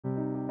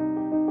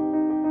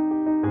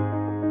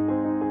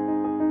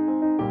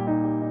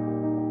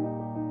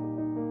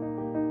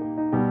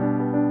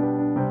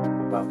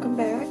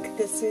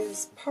This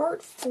is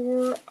part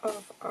 4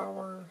 of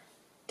our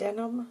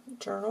denim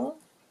journal.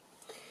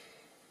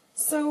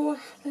 So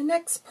the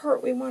next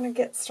part we want to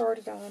get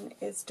started on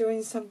is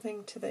doing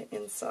something to the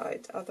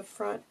inside of the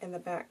front and the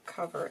back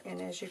cover. And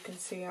as you can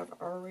see, I've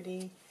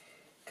already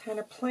kind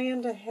of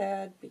planned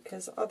ahead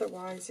because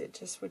otherwise it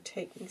just would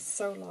take me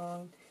so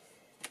long.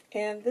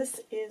 And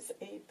this is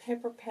a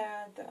paper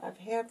pad that I've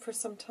had for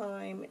some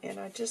time, and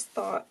I just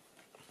thought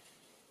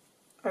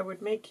I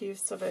would make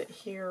use of it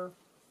here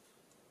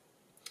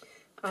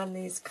on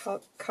these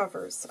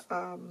covers.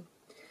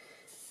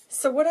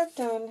 So what I've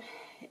done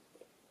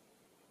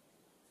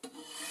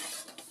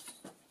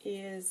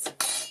is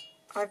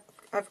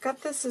I've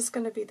got this is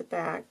going to be the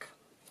back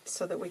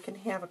so that we can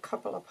have a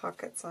couple of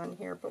pockets on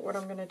here, but what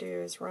I'm going to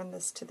do is run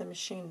this to the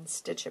machine and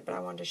stitch it, but I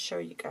wanted to show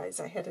you guys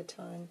ahead of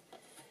time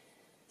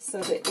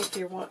so that if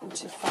you're wanting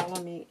to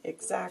follow me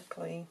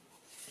exactly.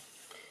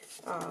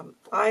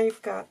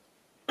 I've got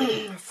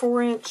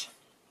 4"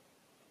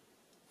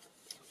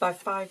 by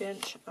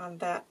 5" on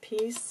that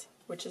piece,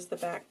 which is the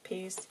back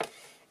piece,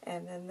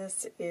 and then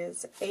this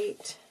is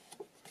 8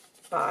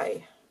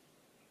 by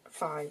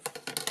 5.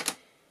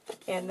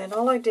 And then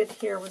all I did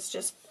here was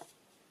just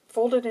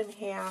fold it in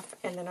half,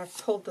 and then I've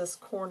pulled this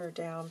corner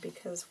down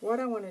because what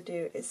I want to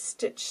do is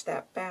stitch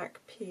that back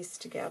piece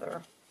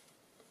together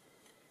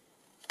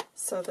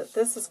so that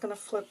this is going to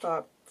flip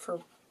up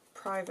for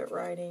private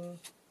writing.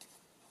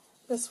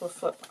 This will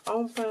flip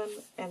open,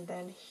 and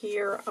then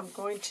here I'm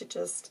going to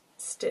just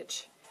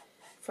stitch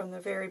from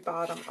the very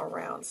bottom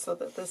around so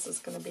that this is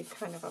going to be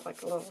kind of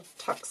like a little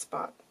tuck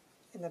spot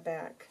in the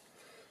back.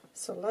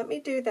 So let me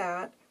do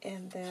that,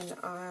 and then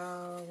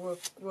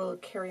we'll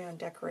carry on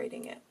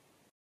decorating it.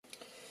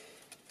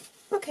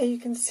 Okay, you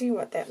can see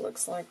what that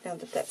looks like now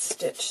that that's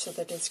stitched, so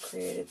that it's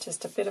created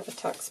just a bit of a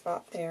tuck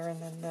spot there,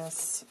 and then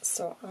this.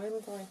 So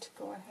I'm going to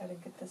go ahead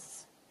and get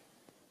this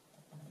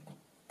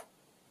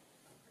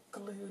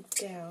glued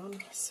down.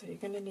 So you're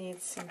going to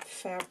need some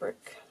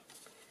fabric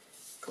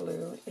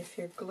glue if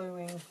you're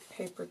gluing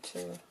paper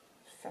to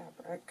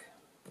fabric.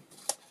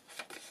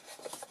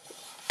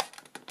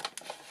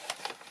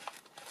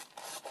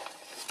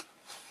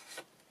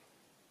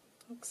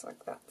 Looks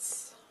like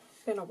that's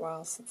been a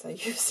while since I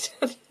used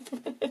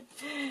it.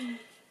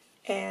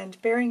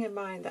 And bearing in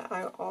mind that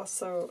I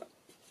also,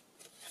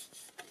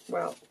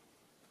 well,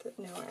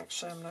 no,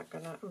 actually I'm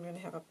going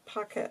to have a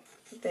pocket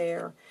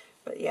there.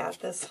 But yeah,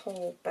 this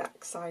whole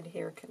back side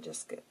here can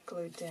just get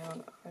glued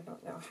down. I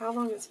don't know how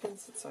long it's been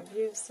since I've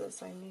used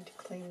this. I need to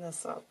clean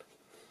this up.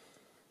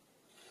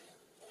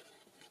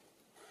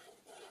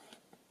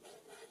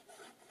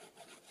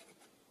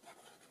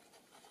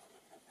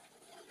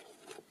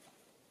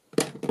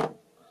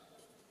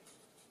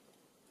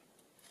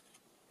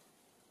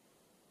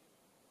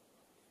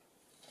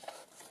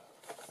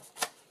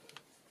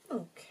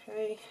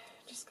 Okay,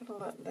 just going to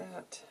let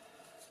that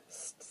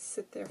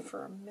sit there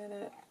for a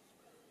minute.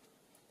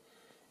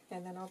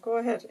 And then I'll go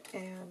ahead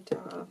and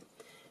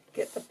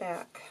get the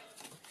back.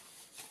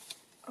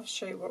 I'll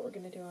show you what we're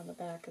going to do on the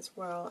back as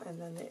well,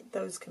 and then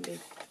those can be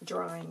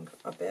drying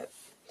a bit.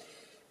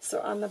 So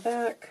on the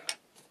back,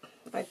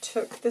 I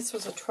took, this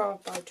was a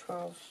 12 by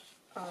 12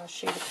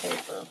 sheet of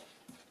paper.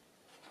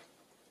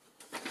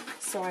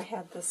 So I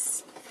had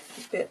this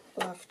bit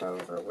left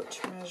over,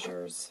 which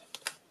measures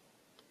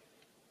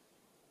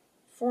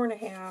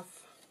 4.5,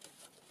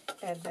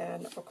 and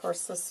then, of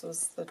course, this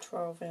was the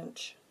 12"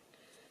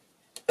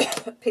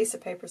 piece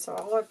of paper. So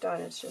all I've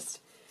done is just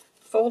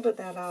folded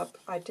that up.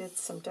 I did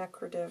some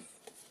decorative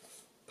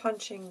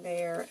punching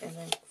there and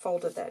then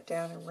folded that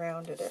down and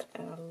rounded it,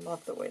 and I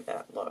love the way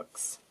that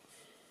looks.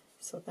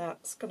 So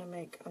that's going to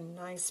make a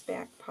nice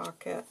back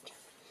pocket,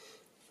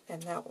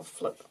 and that will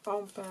flip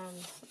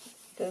open.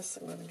 This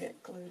I'm going to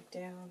get glued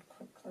down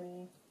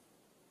quickly.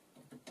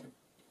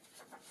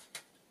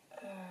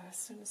 As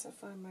soon as I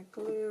find my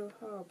glue.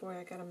 Oh boy,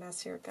 I got a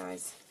mess here,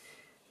 guys.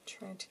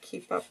 Trying to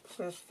keep up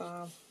with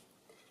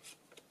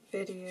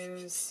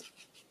videos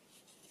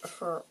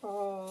for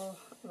all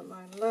of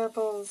my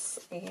levels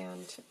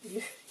and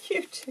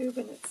YouTube,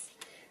 and it's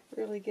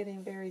really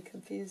getting very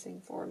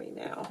confusing for me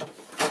now.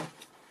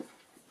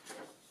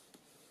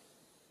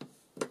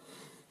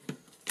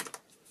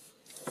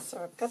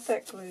 So I've got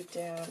that glued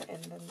down,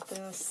 and then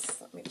this,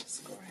 let me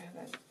just go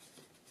ahead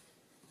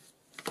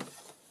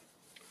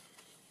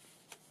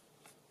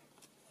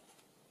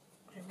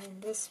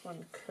and this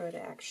one could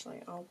actually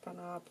open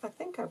up. I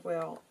think I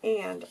will,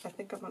 and I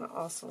think I'm going to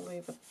also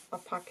leave a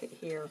pocket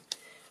here.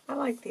 I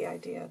like the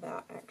idea of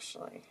that,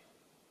 actually.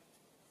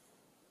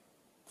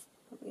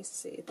 Let me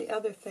see. The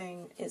other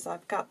thing is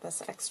I've got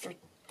this extra,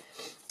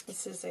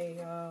 this is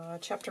a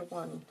chapter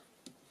 1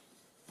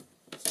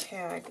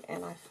 tag,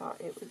 and I thought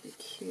it would be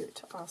cute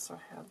to also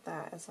have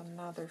that as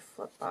another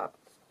flip up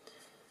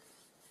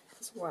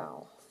as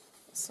well.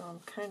 So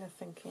I'm kind of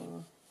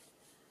thinking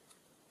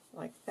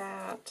like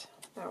that.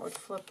 That would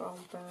flip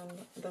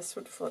open, this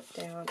would flip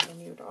down,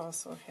 and you'd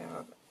also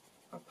have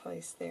a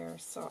place there.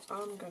 So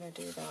I'm going to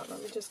do that.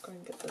 Let me just go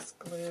and get this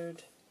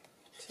glued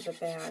to the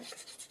back.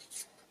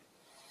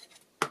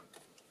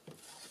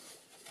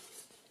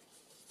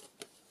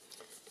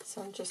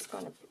 So I'm just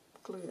going to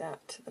glue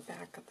that to the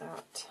back of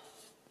that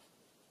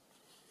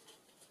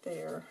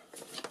there.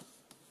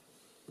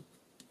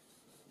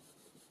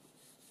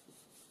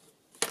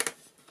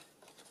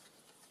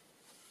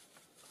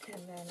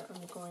 And then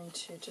I'm going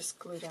to just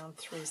glue down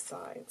 3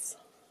 sides.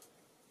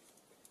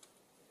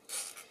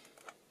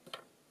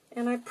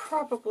 And I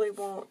probably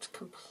won't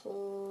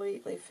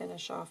completely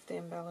finish off the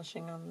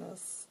embellishing on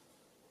this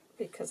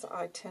because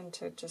I tend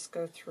to just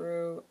go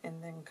through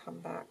and then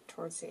come back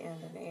towards the end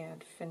and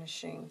add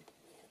finishing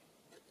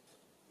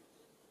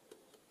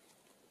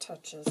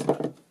touches.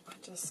 But I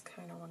just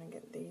kind of want to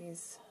get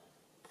these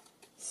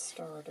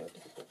started.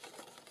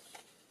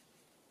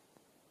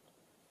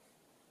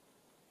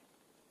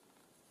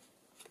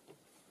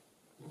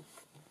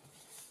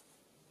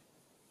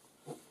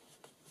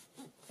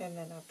 And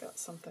then I've got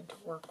something to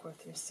work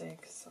with, you see,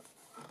 because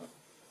I'll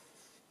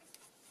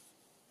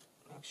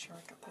make sure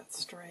I got that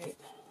straight.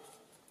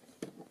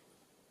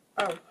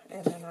 Oh,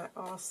 and then I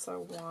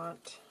also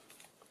want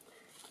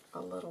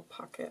a little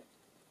pocket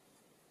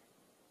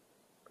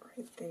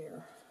right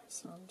there.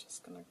 So I'm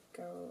just going to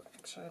go,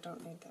 actually I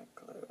don't need that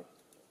glue.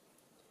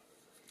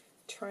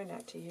 Try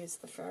not to use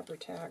the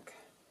Fabri-Tac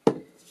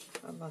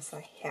unless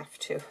I have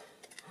to.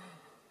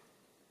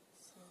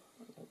 So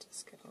let me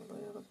just get a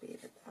little bead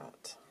of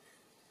that.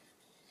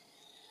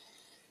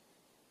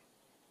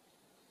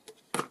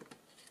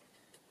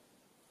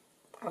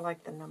 I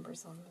like the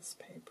numbers on this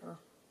paper.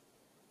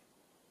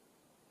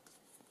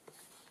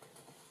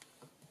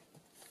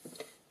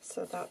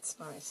 So that's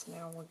nice.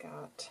 Now we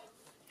got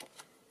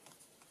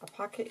a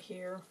pocket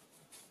here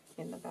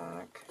in the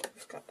back.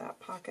 We've got that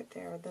pocket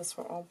there. This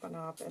will open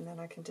up, and then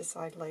I can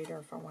decide later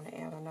if I want to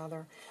add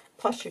another.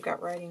 Plus you've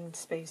got writing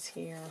space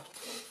here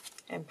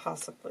and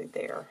possibly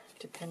there,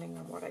 depending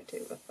on what I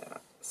do with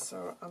that.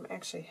 So I'm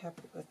actually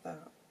happy with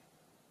that.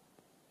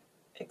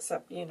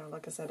 Except, you know,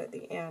 like I said, at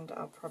the end,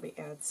 I'll probably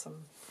add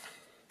some,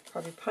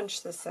 probably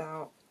punch this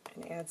out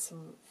and add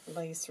some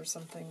lace or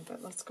something.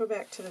 But let's go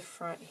back to the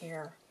front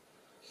here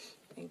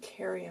and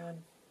carry on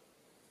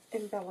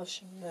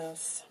embellishing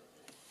this.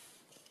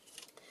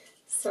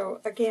 So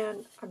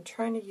again, I'm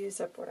trying to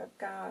use up what I've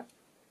got.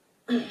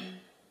 And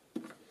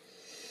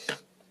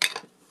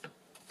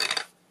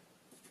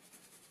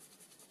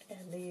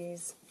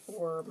these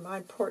were my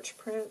porch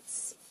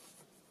prints.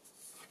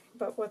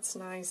 But what's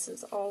nice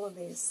is all of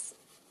these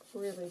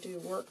really do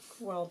work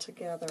well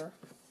together.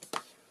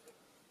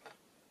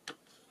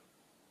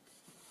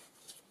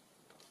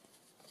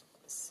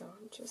 So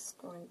I'm just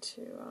going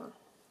to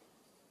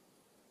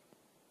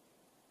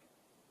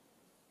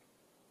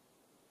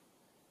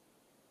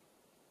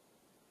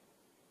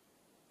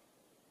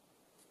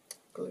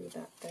glue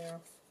that there.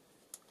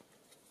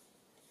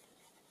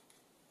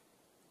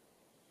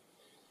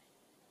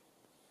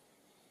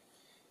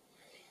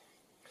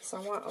 So I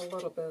want a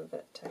little bit of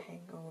it to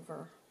hang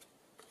over.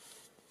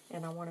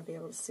 And I want to be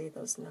able to see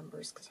those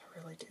numbers because I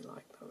really do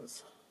like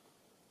those.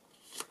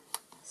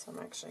 So I'm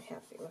actually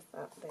happy with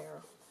that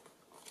there.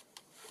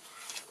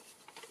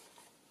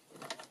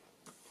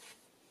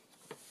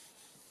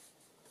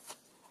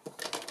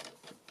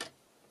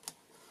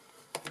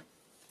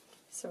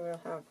 So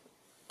we'll have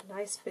a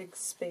nice big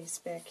space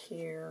back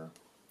here.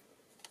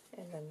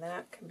 And then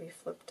that can be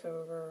flipped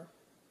over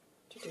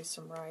to do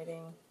some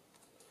writing.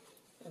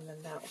 And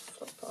then that will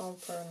flip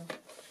open.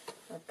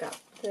 I've got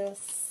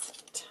this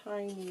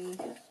tiny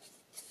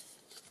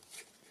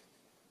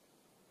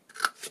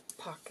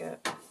pocket.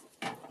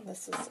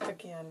 This is,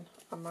 again,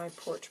 on my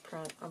porch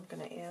print. I'm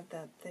going to add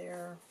that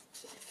there,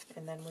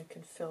 and then we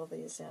can fill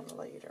these in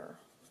later.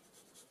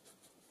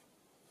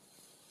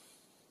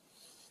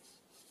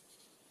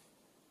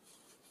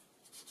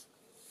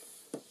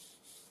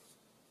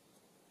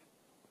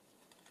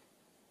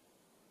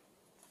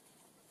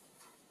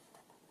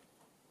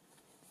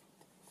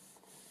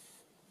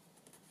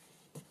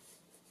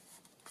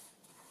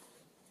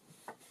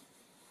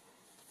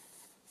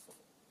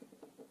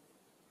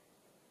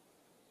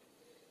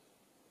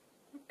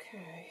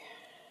 Okay,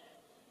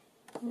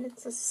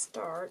 it's a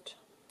start.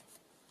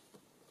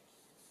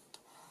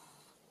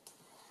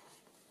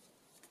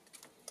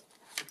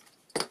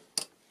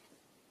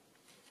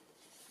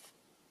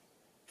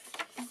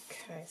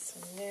 Okay, so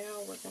now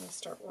we're going to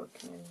start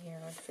working in here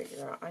and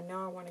figure out, I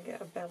know I want to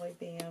get a belly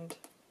band.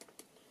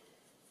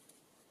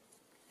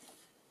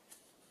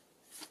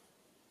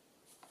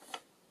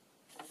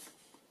 I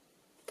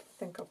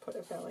think I'll put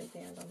a belly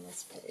band on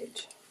this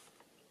page.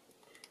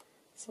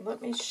 So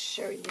let me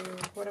show you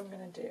what I'm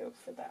going to do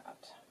for that.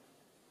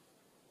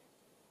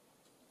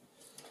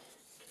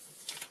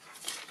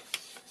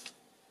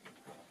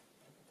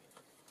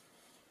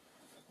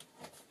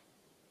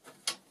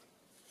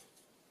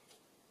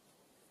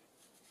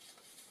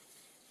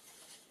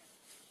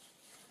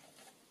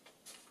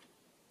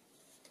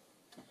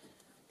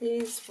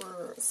 These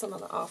were some of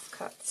the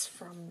offcuts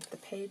from the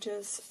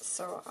pages,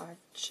 so I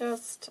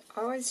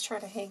always try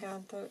to hang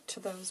on to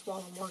those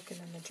while I'm working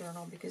in the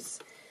journal because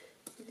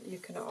you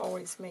can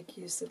always make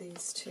use of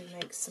these to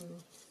make some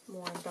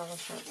more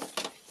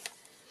embellishment.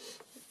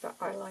 But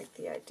I like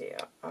the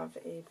idea of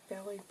a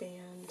belly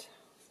band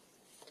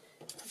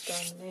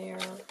done there.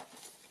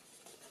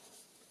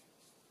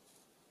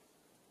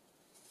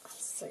 I'll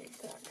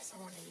save that because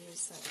I want to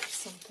use that for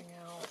something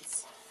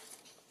else.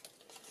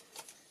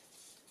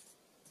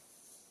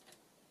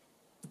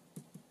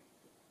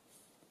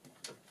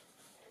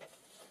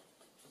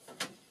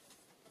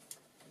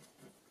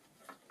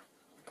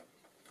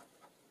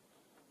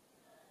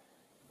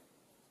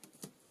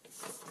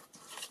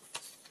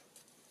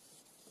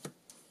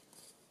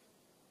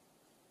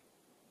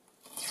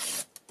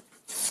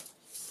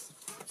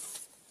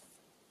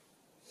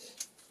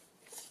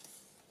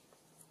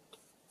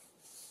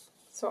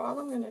 So all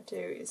I'm going to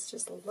do is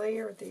just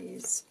layer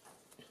these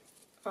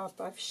up.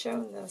 I've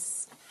shown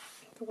this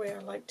the way I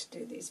like to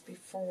do these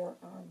before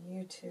on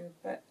YouTube,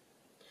 but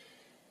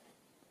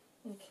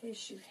in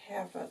case you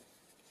haven't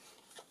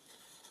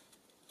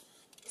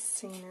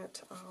seen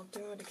it, I'll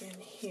do it again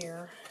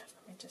here.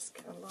 Let me just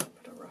get a little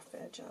bit of rough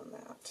edge on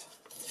that.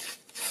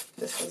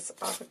 This is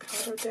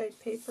avocado dyed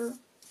paper,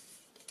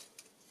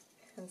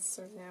 and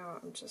so now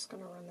I'm just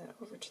going to run that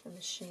over to the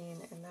machine,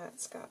 and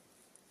that's got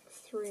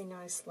 3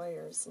 nice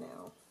layers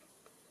now.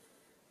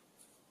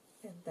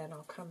 And then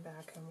I'll come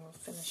back and we'll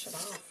finish it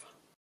off.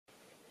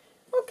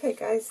 Okay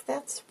guys,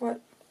 that's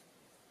what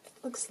it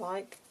looks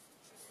like.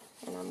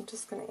 And I'm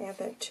just going to add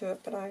that to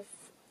it, but I've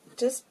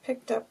just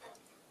picked up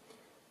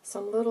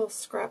some little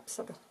scraps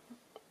of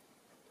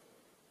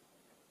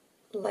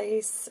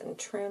lace and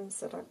trims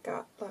that I've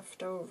got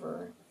left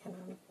over, and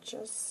I'm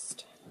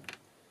just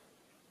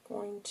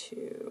going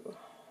to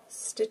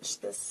stitch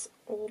this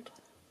old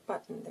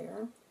button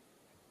there.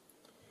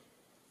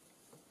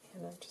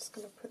 And I'm just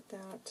going to put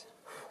that,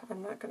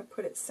 I'm not going to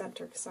put it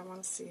center because I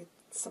want to see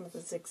some of the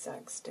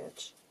zigzag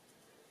stitch.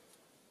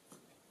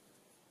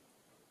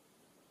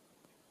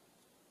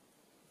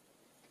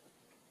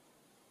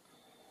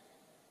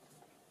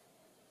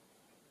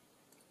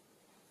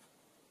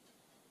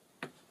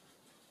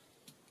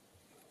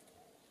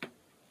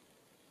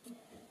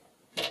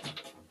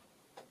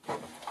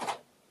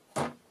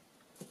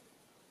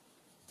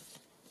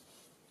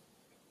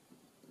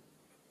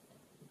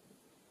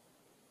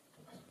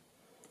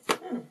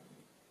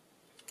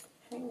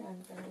 Hang on,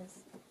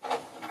 guys.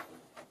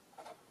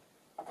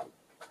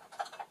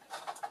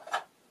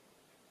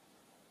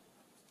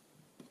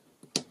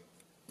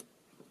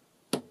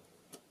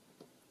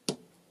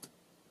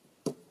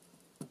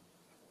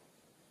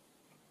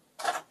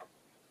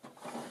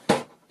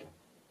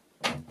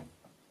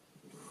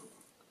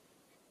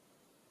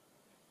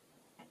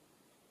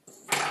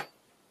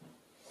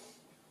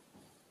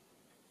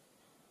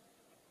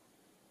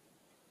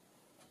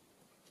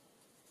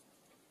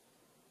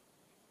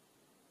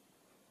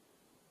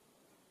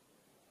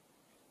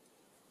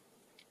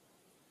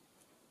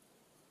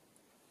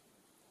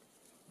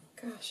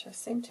 Gosh, I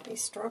seem to be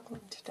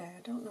struggling today.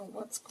 I don't know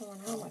what's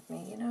going on with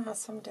me. You know how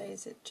some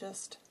days it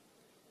just,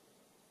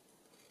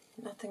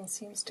 nothing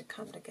seems to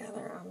come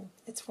together.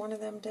 It's one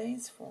of them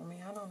days for me.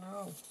 I don't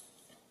know.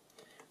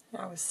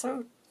 And I was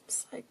so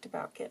psyched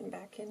about getting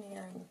back in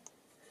here and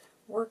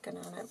working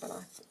on it, but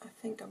I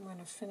think I'm going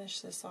to finish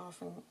this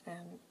off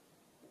and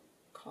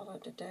call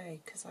it a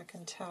day, because I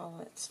can tell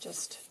it's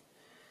just,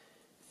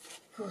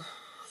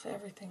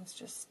 everything's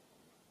just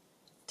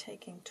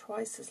taking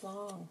twice as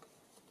long.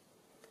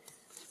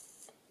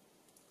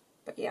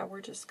 But yeah, we're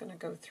just going to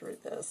go through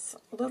this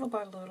little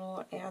by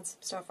little, add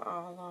some stuff.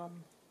 I'll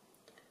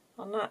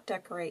not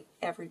decorate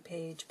every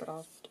page, but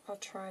I'll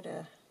try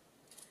to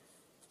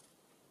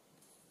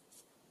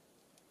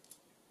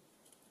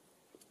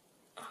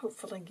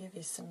hopefully give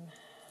you some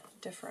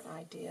different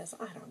ideas.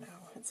 I don't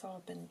know. It's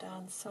all been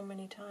done so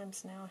many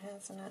times now,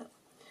 hasn't it?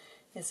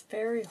 It's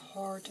very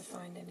hard to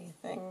find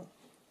anything,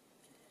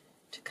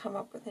 to come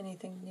up with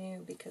anything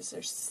new, because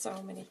there's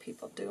so many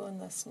people doing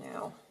this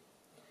now.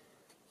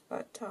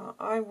 But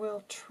I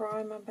will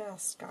try my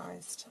best,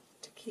 guys,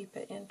 to keep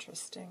it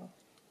interesting.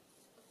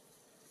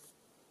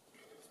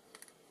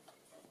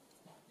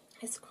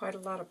 It's quite a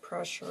lot of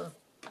pressure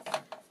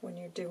when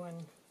you're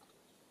doing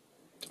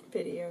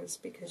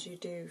videos, because you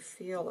do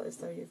feel as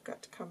though you've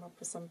got to come up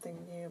with something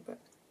new. But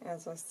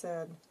as I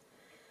said,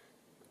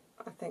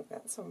 I think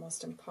that's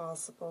almost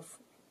impossible,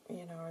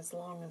 you know, as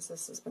long as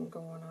this has been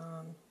going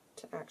on,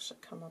 to actually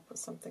come up with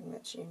something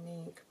that's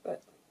unique.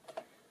 But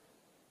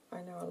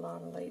I know a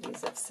lot of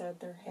ladies have said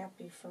they're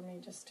happy for me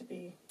just to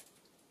be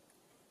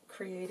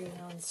creating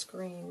on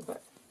screen,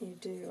 but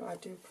I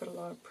do put a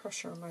lot of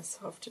pressure on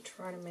myself to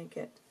try to make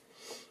it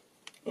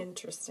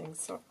interesting.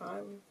 So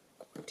I'm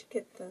going to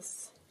get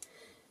this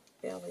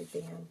belly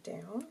band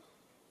down.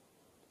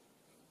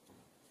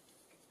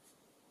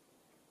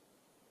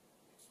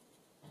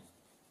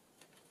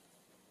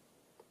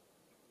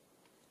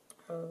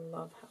 I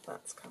love how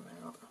that's come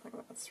out. I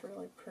think that's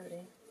really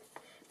pretty.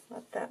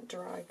 Let that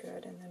dry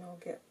good, and then I'll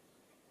get,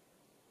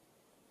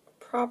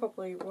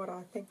 probably what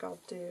I think I'll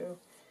do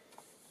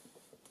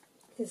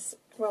is,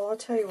 well, I'll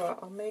tell you what,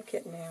 I'll make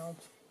it now,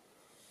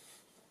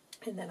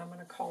 and then I'm going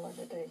to call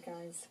it a day,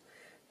 guys.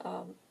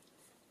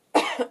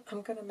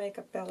 I'm going to make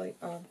a belly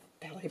band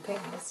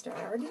lister.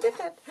 I already did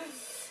that.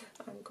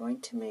 I'm going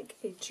to make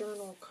a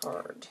journal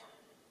card.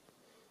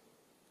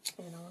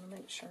 And I want to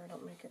make sure I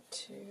don't make it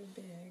too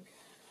big.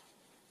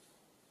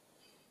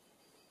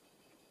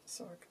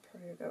 So I could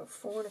probably go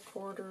 4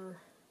 1/4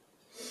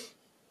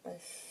 by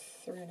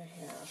 3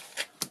 1/2.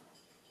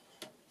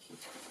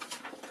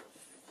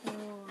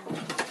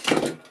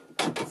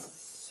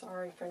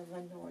 Sorry for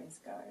the noise,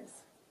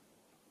 guys.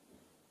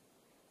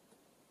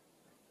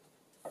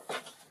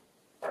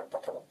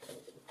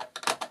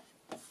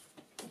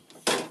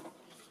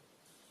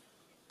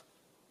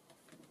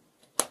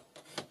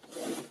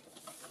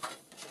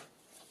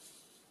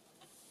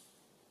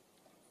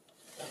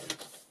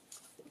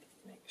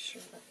 Make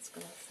sure that's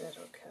going to fit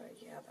okay.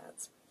 Yeah,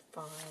 that's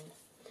fine.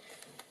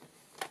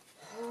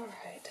 All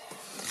right,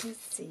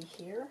 let's see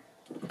here.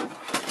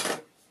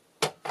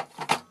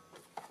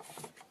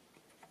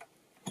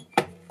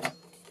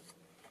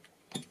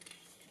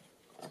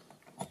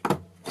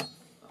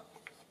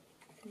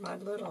 My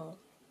little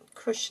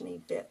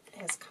cushiony bit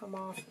has come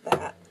off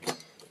that,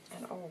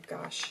 and oh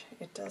gosh,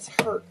 it does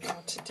hurt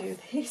now to do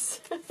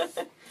these.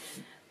 Let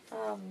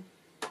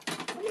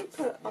me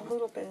put a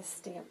little bit of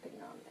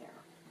stamping on there.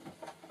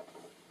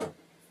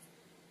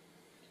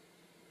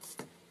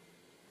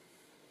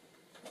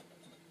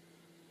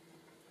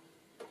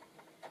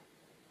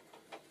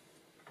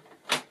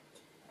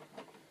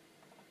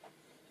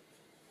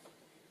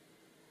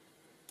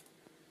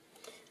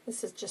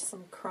 This is just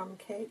some crumb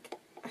cake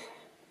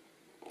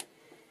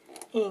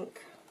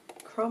ink.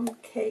 Crumb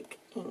cake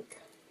ink.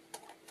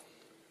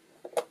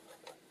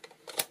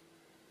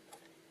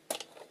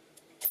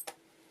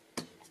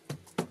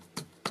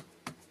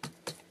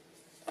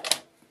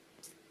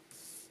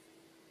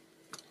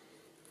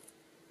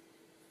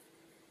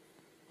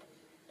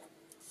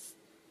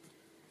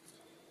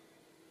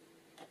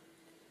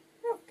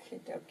 Okie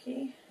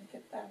dokie.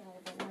 Get that out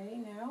of the way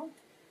now.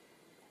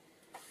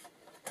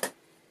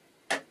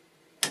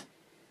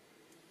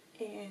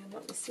 And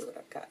let me see what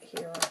I've got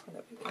here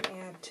that we can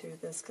add to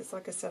this, because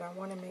like I said, I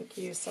want to make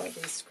use of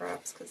these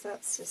scraps because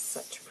that's just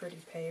such pretty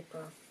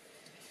paper.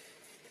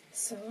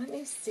 So let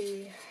me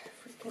see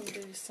if we can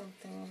do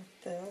something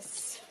with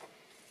this.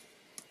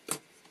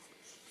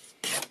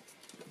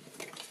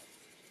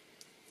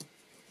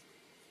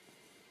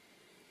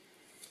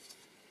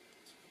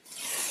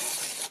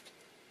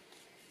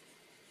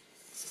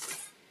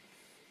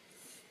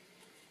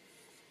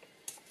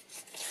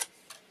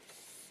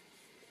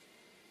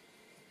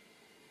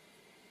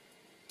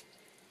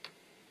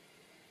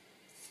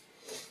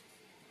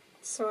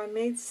 So I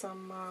made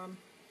some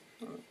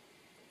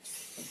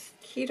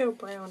keto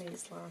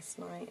brownies last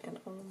night, and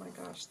oh my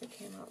gosh, they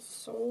came out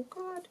so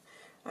good.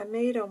 I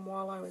made them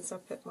while I was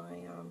up at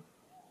my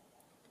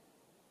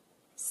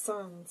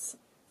son's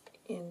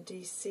in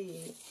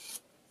DC,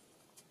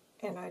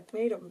 and I'd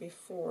made them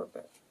before,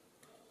 but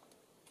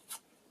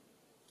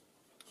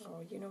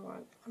oh, you know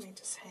what? Let me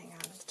just hang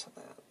on to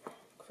that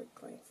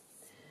quickly.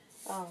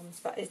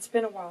 But it's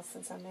been a while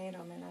since I made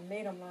them, and I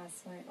made them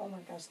last night. Oh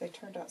my gosh, they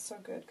turned out so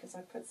good because I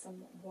put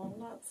some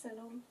walnuts in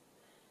them.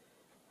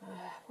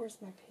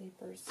 Where's my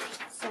papers?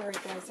 Sorry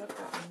guys, I've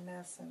got a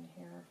mess in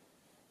here.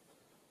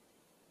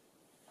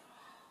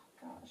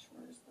 Gosh,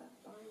 where's that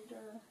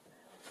binder?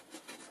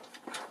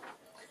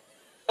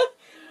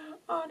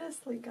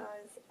 Honestly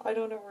guys, I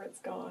don't know where it's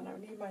gone. I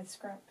need my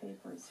scrap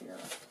papers here.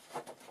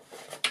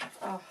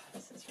 Oh,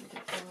 this is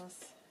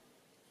ridiculous.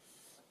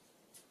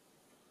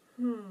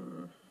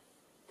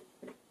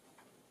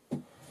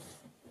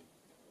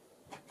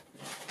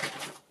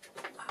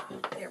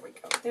 There we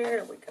go.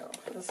 There we go.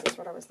 This is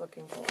what I was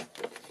looking for.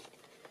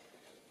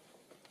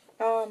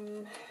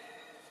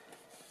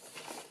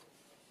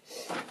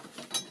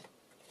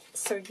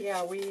 So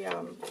yeah,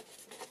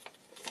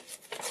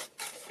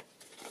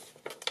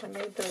 I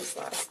made those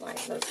last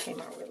night. Those came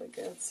out really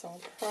good. So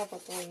I'll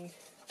probably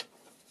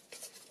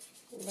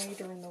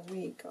later in the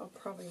week I'll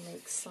probably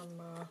make some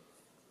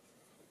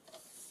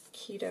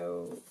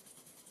keto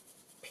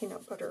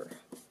peanut butter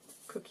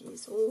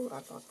cookies. Ooh, I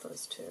bought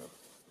those too.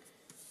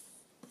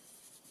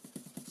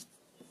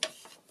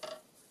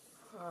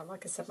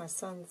 Like I said, my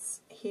son's,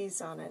 he's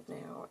on it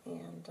now,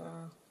 and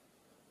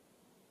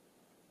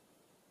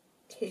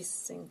he's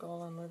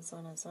single and lives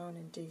on his own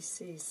in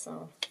DC,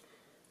 so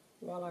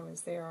while I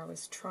was there, I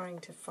was trying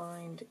to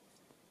find,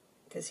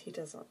 because he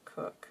doesn't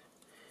cook,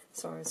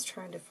 so I was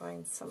trying to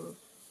find some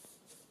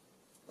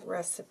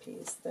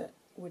recipes that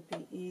would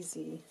be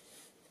easy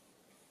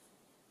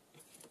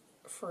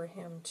for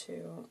him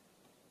to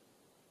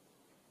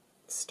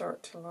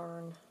start to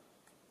learn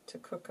to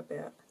cook a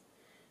bit.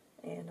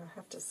 And I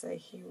have to say,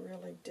 he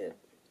really did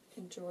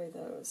enjoy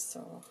those,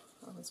 so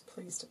I was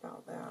pleased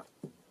about that.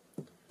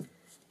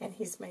 And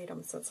he's made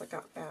them since I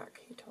got back,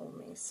 he told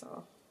me,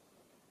 so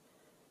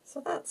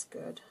that's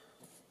good.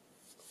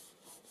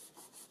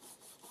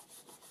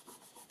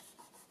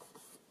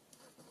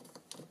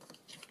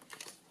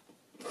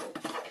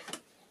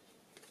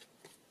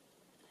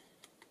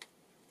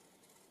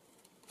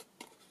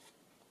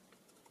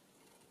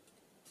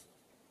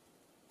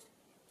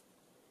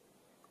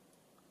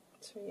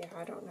 So yeah,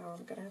 I don't know.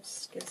 I'm going to have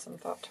to give some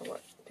thought to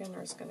what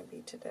dinner is going to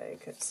be today,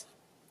 because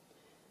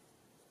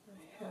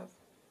I have...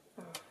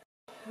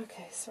 Oh,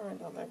 okay, sorry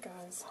about that,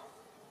 guys.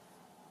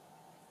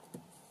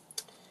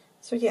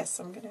 So yes,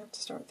 I'm going to have to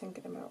start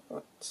thinking about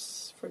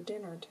what's for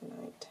dinner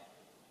tonight.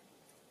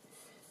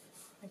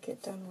 When I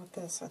get done with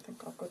this, I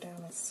think I'll go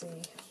down and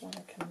see what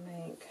I can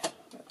make.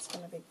 That's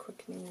going to be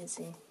quick and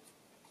easy.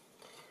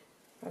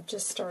 I've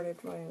just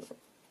started my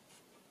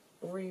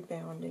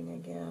rebounding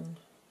again,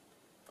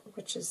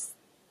 which is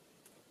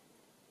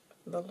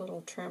the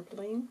little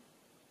trampoline.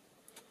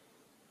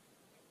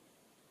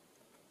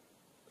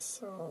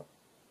 So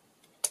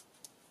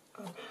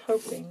I'm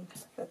hoping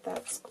that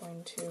that's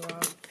going to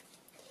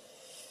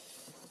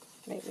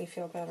make me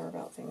feel better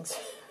about things.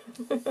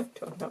 I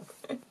don't know.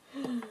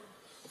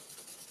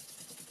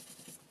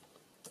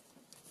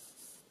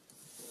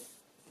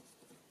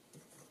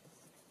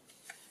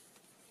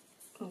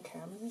 Okay,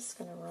 I'm just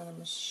going to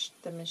run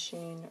the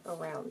machine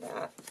around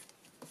that.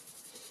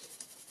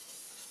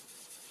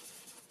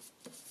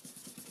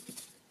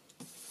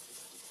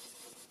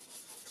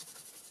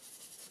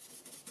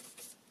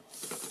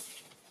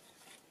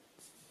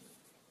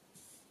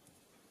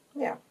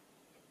 Yeah,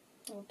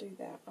 I'll do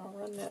that. I'll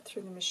run that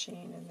through the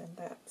machine, and then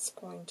that's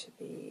going to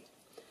be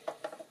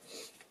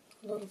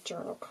a little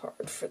journal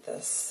card for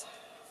this.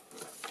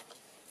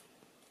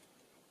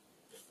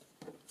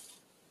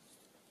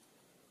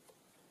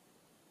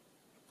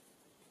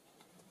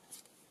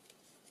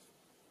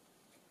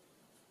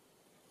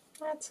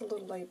 That's a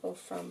little label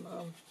from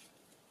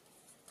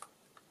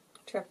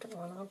Chapter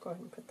 1. I'll go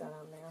ahead and put that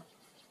on there.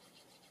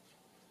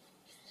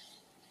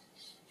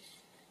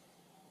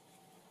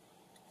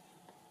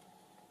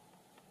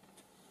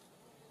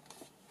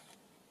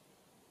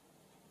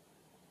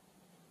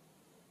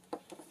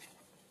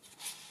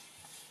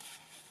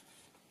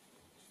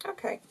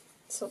 Okay,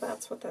 so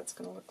that's what that's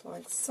going to look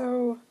like.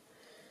 So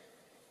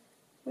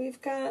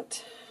we've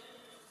got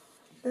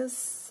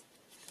this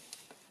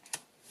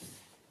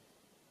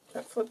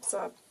that flips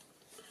up,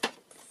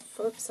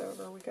 flips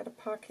over. We got a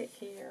pocket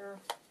here,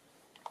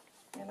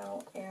 and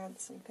I'll add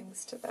some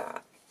things to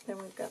that. Then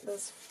we've got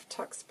this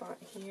tuck spot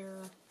here,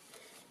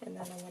 and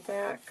then on the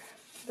back,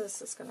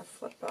 this is going to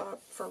flip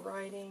up for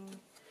writing.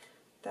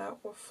 That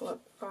will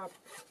flip up,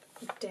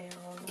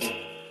 down,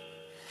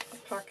 a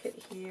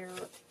pocket here,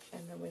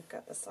 and then we've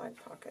got the side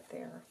pocket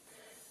there.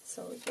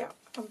 So yeah,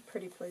 I'm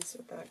pretty pleased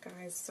with that,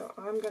 guys. So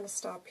I'm going to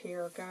stop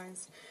here,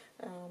 guys,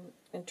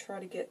 and try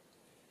to get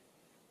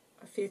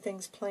a few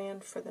things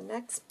planned for the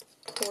next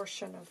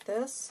portion of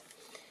this.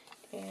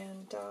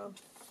 And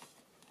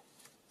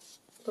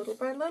little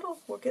by little,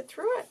 we'll get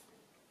through it.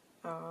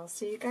 I'll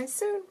see you guys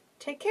soon.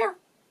 Take care.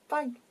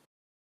 Bye.